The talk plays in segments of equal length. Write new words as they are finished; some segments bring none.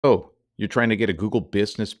Oh, you're trying to get a Google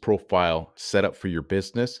business profile set up for your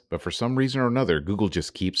business, but for some reason or another, Google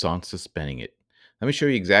just keeps on suspending it. Let me show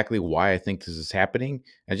you exactly why I think this is happening,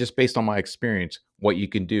 and just based on my experience, what you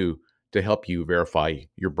can do to help you verify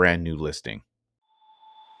your brand new listing.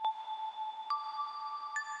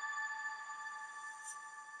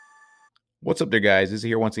 What's up there, guys? This is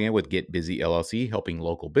here once again with Get Busy LLC, helping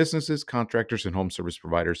local businesses, contractors, and home service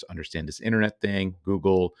providers understand this internet thing,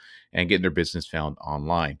 Google, and getting their business found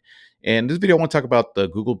online. And this video, I want to talk about the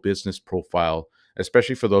Google Business Profile,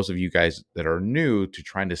 especially for those of you guys that are new to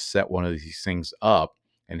trying to set one of these things up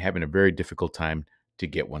and having a very difficult time to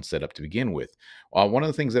get one set up to begin with. One of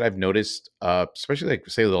the things that I've noticed, especially like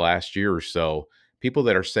say the last year or so, people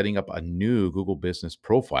that are setting up a new Google Business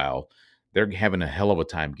Profile, they're having a hell of a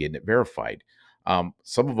time getting it verified.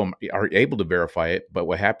 Some of them are able to verify it, but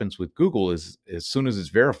what happens with Google is as soon as it's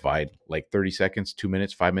verified, like 30 seconds, 2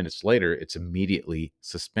 minutes, 5 minutes later, it's immediately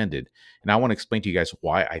suspended. And I want to explain to you guys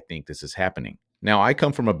why I think this is happening. Now, I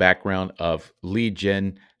come from a background of lead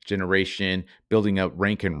generation, building up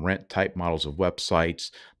rank and rent type models of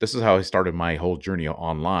websites. This is how I started my whole journey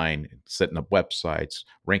online, setting up websites,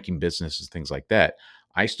 ranking businesses, things like that.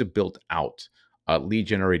 I used to build out lead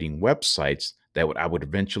generating websites that I would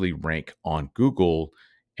eventually rank on Google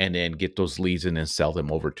and then get those leads and then sell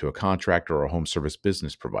them over to a contractor or a home service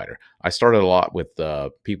business provider. I started a lot with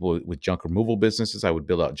people with junk removal businesses. I would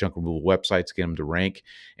build out junk removal websites, get them to rank,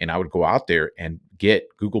 and I would go out there and get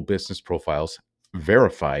Google business profiles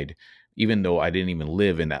verified, even though I didn't even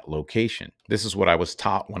live in that location. This is what I was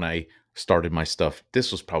taught when I started my stuff.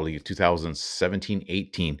 This was probably 2017,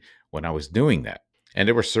 18 when I was doing that. And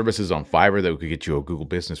there were services on Fiverr that could get you a Google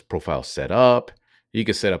business profile set up. You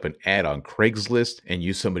could set up an ad on Craigslist and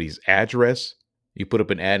use somebody's address. You put up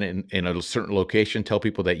an ad in a certain location, tell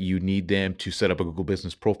people that you need them to set up a Google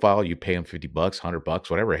business profile. You pay them 50 bucks, 100 bucks,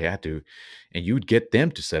 whatever you had to, and you'd get them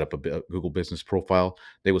to set up a Google business profile.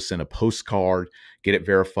 They would send a postcard, get it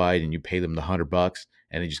verified, and you pay them the 100 bucks,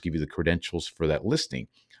 and they just give you the credentials for that listing.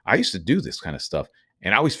 I used to do this kind of stuff,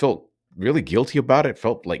 and I always felt really guilty about it.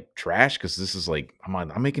 Felt like trash because this is like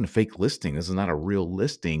I'm making a fake listing. This is not a real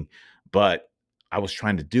listing, but I was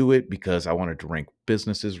trying to do it because I wanted to rank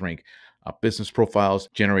businesses, rank business profiles,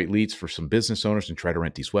 generate leads for some business owners, and try to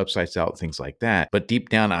rent these websites out, things like that. But deep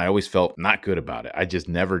down, I always felt not good about it. I just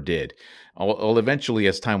never did. Well, eventually,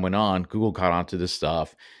 as time went on, Google got onto this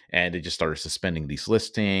stuff and they just started suspending these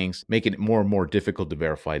listings, making it more and more difficult to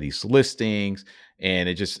verify these listings. And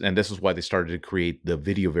this is why they started to create the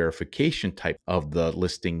video verification type of the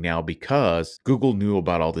listing now, because Google knew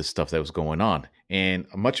about all this stuff that was going on. And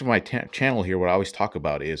much of my channel here, what I always talk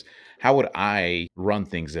about is how would I run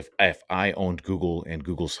things if I owned Google and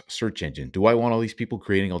Google's search engine? Do I want all these people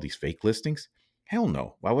creating all these fake listings? Hell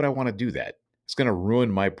no. Why would I want to do that? It's going to ruin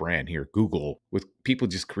my brand here, Google, with people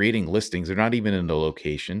just creating listings. They're not even in the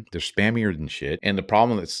location. They're spammier than shit. And the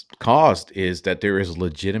problem that's caused is that there is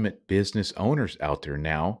legitimate business owners out there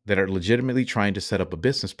now that are legitimately trying to set up a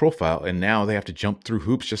business profile, and now they have to jump through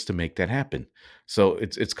hoops just to make that happen. So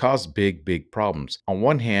it's caused big problems. On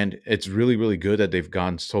one hand, it's really good that they've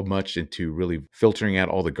gone so much into really filtering out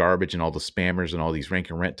all the garbage and all the spammers and all these rank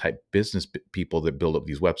and rent type business people that build up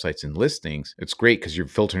these websites and listings. It's great because you're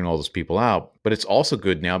filtering all those people out, but it's also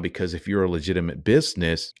good now because if you're a legitimate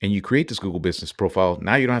business and you create this Google business profile,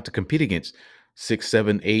 now you don't have to compete against 6,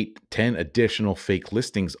 7, 8, 10 additional fake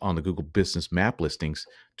listings on the Google Business Map listings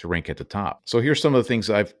to rank at the top. So here's some of the things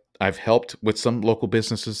I've helped with some local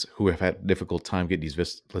businesses who have had a difficult time getting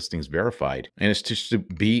these listings verified. And it's just to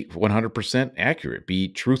be 100% accurate, be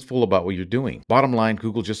truthful about what you're doing. Bottom line,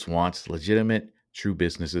 Google just wants legitimate, true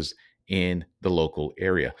businesses in the local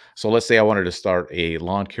area. So let's say I wanted to start a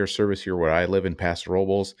lawn care service here where I live in Paso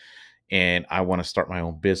Robles, and I want to start my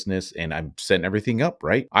own business and I'm setting everything up,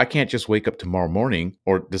 right? I can't just wake up tomorrow morning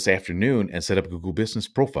or this afternoon and set up a Google business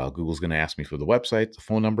profile. Google's going to ask me for the website, the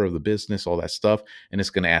phone number of the business, all that stuff, and it's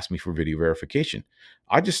going to ask me for video verification.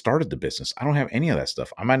 I just started the business. I don't have any of that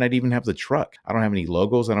stuff. I might not even have the truck. I don't have any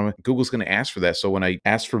logos. Google's going to ask for that. So when I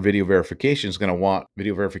ask for video verification, it's going to want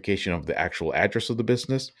video verification of the actual address of the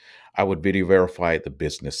business. I would video verify the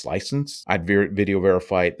business license. I'd video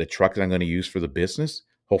verify the truck that I'm going to use for the business.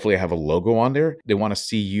 Hopefully I have a logo on there. They want to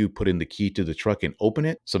see you put in the key to the truck and open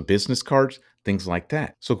it, some business cards, things like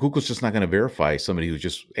that. So Google's just not going to verify somebody who's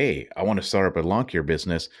just, hey, I want to start up a lawn care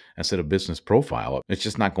business and set a business profile. It's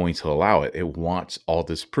just not going to allow it. It wants all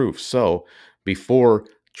this proof. So before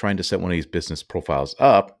trying to set one of these business profiles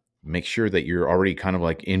up, make sure that you're already kind of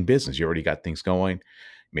like in business. You already got things going.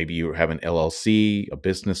 Maybe you have an LLC, a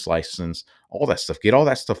business license, all that stuff. Get all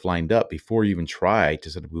that stuff lined up before you even try to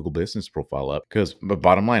set a Google business profile up. Because, but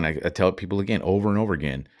bottom line, I tell people again, over and over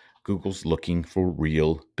again, Google's looking for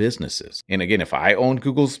real businesses. And again, if I own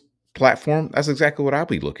Google's platform, that's exactly what I'll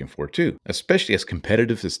be looking for too, especially as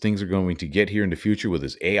competitive as things are going to get here in the future with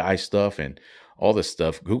this AI stuff and all this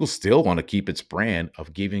stuff. Google still want to keep its brand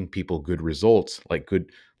of giving people good results, like good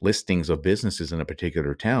listings of businesses in a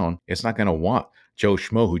particular town. It's not going to want Joe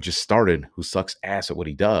Schmo who just started, who sucks ass at what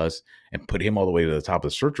he does, and put him all the way to the top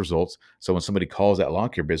of the search results. So when somebody calls that lawn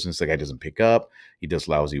care business, the guy doesn't pick up, he does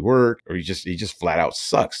lousy work, or he just flat out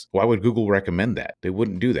sucks. Why would Google recommend that? They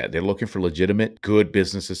wouldn't do that. They're looking for legitimate, good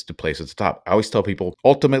businesses to place at the top. I always tell people,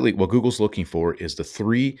 ultimately, what Google's looking for is the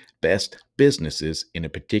 3 best businesses in a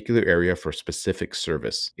particular area for a specific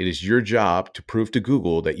service. It is your job to prove to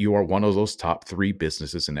Google that you are one of those top 3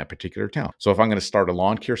 businesses in that particular town. So if I'm going to start a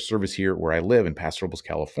lawn care service here where I live in Paso Robles,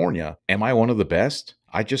 California, am I one of the best?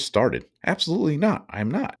 I just started. Absolutely not.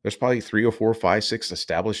 I'm not. There's probably 3 or 4 or 5, 6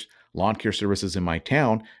 established lawn care services in my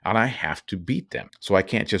town, and I have to beat them. So I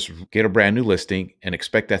can't just get a brand new listing and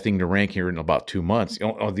expect that thing to rank here in about 2 months.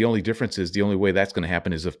 The only difference is the only way that's going to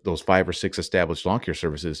happen is if those 5 or 6 established lawn care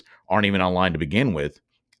services aren't even online to begin with.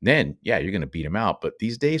 Then, yeah, you're going to beat them out. But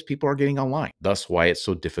these days, people are getting online. That's why it's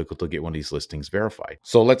so difficult to get one of these listings verified.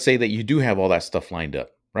 So let's say that you do have all that stuff lined up,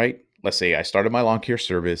 right? Let's say I started my lawn care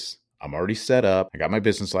service. I'm already set up. I got my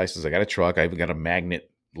business license. I got a truck. I even got a magnet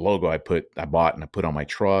logo I bought and I put on my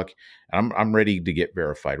truck. And I'm ready to get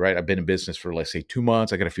verified, right? I've been in business for, let's say, 2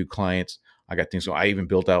 months. I got a few clients. I got things. So I even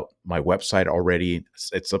built out my website already.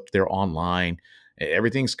 It's up there online.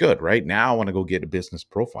 Everything's good, right? Now I want to go get a business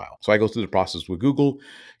profile. So I go through the process with Google,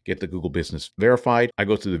 get the Google business verified. I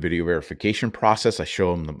go through the video verification process. I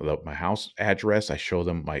show them my house address. I show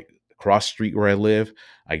them my cross street where I live.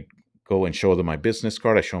 I go and show them my business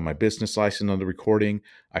card. I show them my business license on the recording.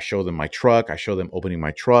 I show them my truck. I show them opening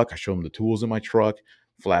my truck. I show them the tools in my truck.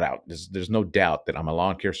 Flat out. There's no doubt that I'm a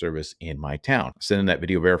lawn care service in my town. Send in that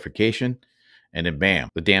video verification. And then bam,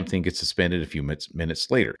 the damn thing gets suspended a few minutes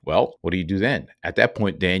later. Well, what do you do then? At that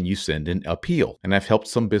point, then you send an appeal. And I've helped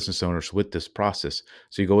some business owners with this process.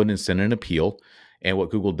 So you go in and send an appeal. And what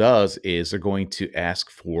Google does is they're going to ask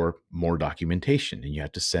for more documentation and you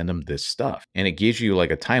have to send them this stuff. And it gives you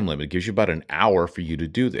like a time limit. It gives you about an hour for you to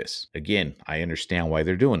do this. Again, I understand why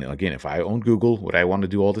they're doing it. Again, if I own Google, would I want to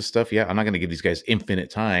do all this stuff? Yeah, I'm not going to give these guys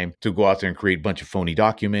infinite time to go out there and create a bunch of phony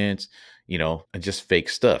documents, and just fake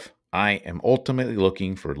stuff. I am ultimately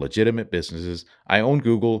looking for legitimate businesses. I own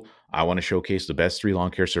Google. I want to showcase the best 3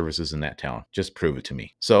 lawn care services in that town. Just prove it to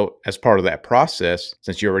me. So as part of that process,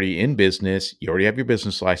 since you're already in business, you already have your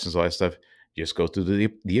business license, all that stuff, you just go through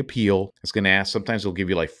the appeal. It's going to ask, sometimes they'll give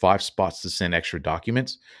you like 5 spots to send extra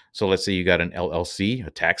documents. So let's say you got an LLC, a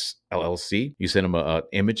tax LLC. You send them an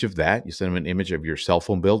image of that. You send them an image of your cell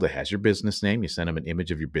phone bill that has your business name. You send them an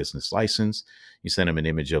image of your business license. You send them an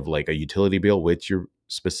image of like a utility bill with your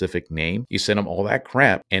specific name. You send them all that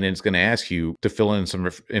crap, and then it's going to ask you to fill in some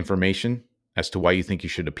information as to why you think you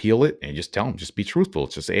should appeal it, and just tell them, just be truthful.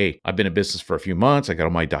 It's just, hey, I've been in business for a few months. I got all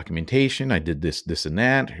my documentation. I did this, and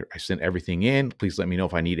that. I sent everything in. Please let me know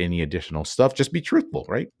if I need any additional stuff. Just be truthful,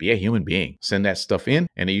 right? Be a human being. Send that stuff in,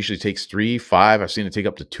 and it usually takes 3, 5. I've seen it take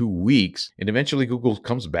up to 2 weeks. And eventually Google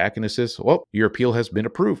comes back and it says, well, your appeal has been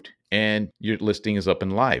approved and your listing is up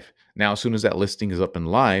and live. Now, as soon as that listing is up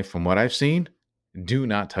and live, from what I've seen, do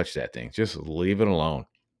not touch that thing. Just leave it alone.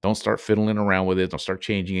 Don't start fiddling around with it. Don't start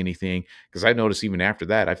changing anything. Because I noticed even after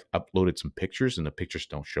that, I've uploaded some pictures and the pictures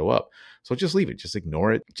don't show up. So just leave it. Just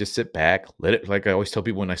ignore it. Just sit back. Let it, like I always tell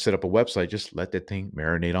people when I set up a website, just let that thing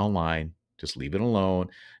marinate online. Just leave it alone.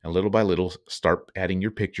 And little by little, start adding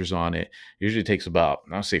your pictures on it. Usually takes about,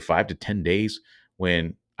 I'll say 5 to 10 days.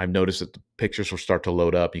 When I've noticed that the pictures will start to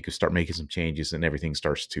load up. You can start making some changes and everything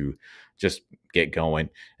starts to just get going.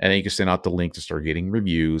 And then you can send out the link to start getting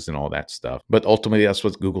reviews and all that stuff. But ultimately, that's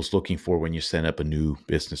what Google's looking for when you set up a new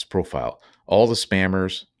business profile. All the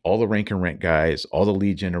spammers, all the rank and rent guys, all the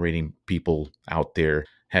lead generating people out there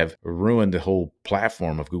have ruined the whole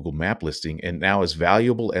platform of Google Map listing. And now, as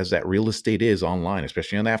valuable as that real estate is online,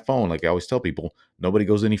 especially on that phone, like I always tell people, nobody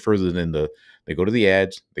goes any further than they go to the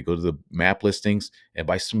ads, they go to the map listings, and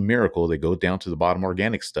by some miracle, they go down to the bottom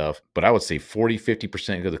organic stuff. But I would say 40,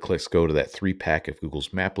 50% of the clicks go to that 3-pack of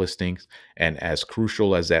Google's map listings. And as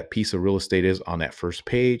crucial as that piece of real estate is on that first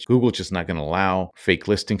page, Google's just not going to allow fake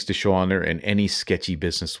listings to show on there and any sketchy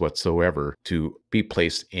business whatsoever to be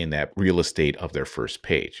placed in that real estate of their first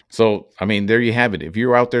page. So, I mean, there you have it. If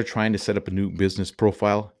you're out there trying to set up a new business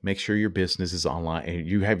profile, make sure your business is online and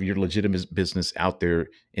you have your legitimate business out there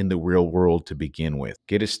in the real world to begin with.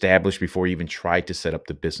 Get established before you even try to set up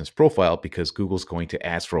the business profile, because Google's going to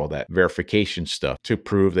ask for all that verification stuff to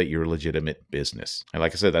prove that you're a legitimate business. And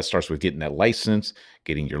like I said, that starts with getting that license,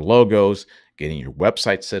 getting your logos, getting your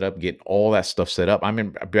website set up, getting all that stuff set up. I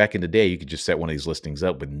mean, back in the day, you could just set one of these listings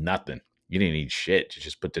up with nothing. You didn't need shit. You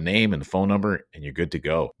just put the name and the phone number and you're good to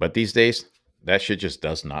go. But these days, that shit just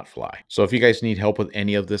does not fly. So if you guys need help with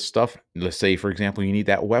any of this stuff, let's say, for example, you need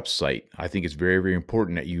that website. I think it's very, very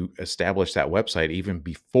important that you establish that website even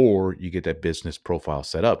before you get that business profile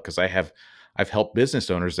set up. Because I've helped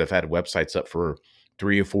business owners that have had websites up for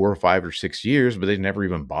 3 or 4 or 5 or 6 years, but they never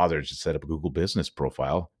even bothered to set up a Google business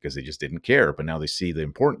profile because they just didn't care. But now they see the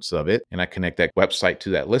importance of it. And I connect that website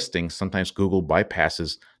to that listing. Sometimes Google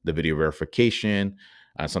bypasses the video verification.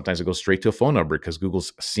 Sometimes it goes straight to a phone number because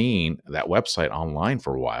Google's seen that website online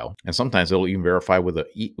for a while. And sometimes they'll even verify with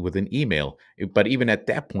an email. But even at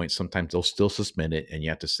that point, sometimes they'll still suspend it and you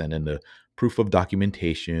have to send in the proof of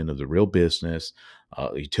documentation of the real business,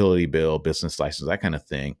 utility bill, business license, that kind of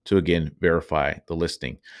thing to, again, verify the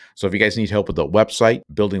listing. So if you guys need help with the website,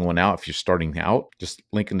 building one out, if you're starting out, just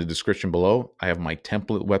link in the description below. I have my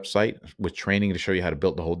template website with training to show you how to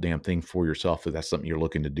build the whole damn thing for yourself if that's something you're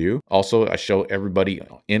looking to do. Also, I show everybody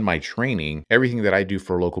in my training everything that I do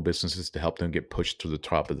for local businesses to help them get pushed to the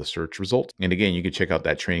top of the search results. And again, you can check out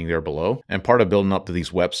that training there below. And part of building up to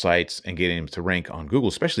these websites and getting them to rank on Google,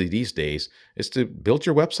 especially these days, is to build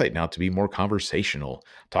your website now to be more conversational.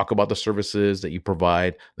 Talk about the services that you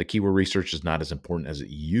provide. The keyword research is not as important as it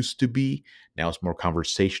used to be. Now it's more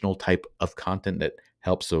conversational type of content that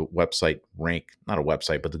helps a website rank, not a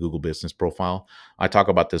website, but the Google business profile. I talk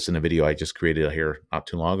about this in a video I just created here not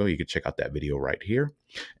too long ago. You can check out that video right here.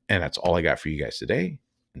 And that's all I got for you guys today.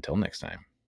 Until next time.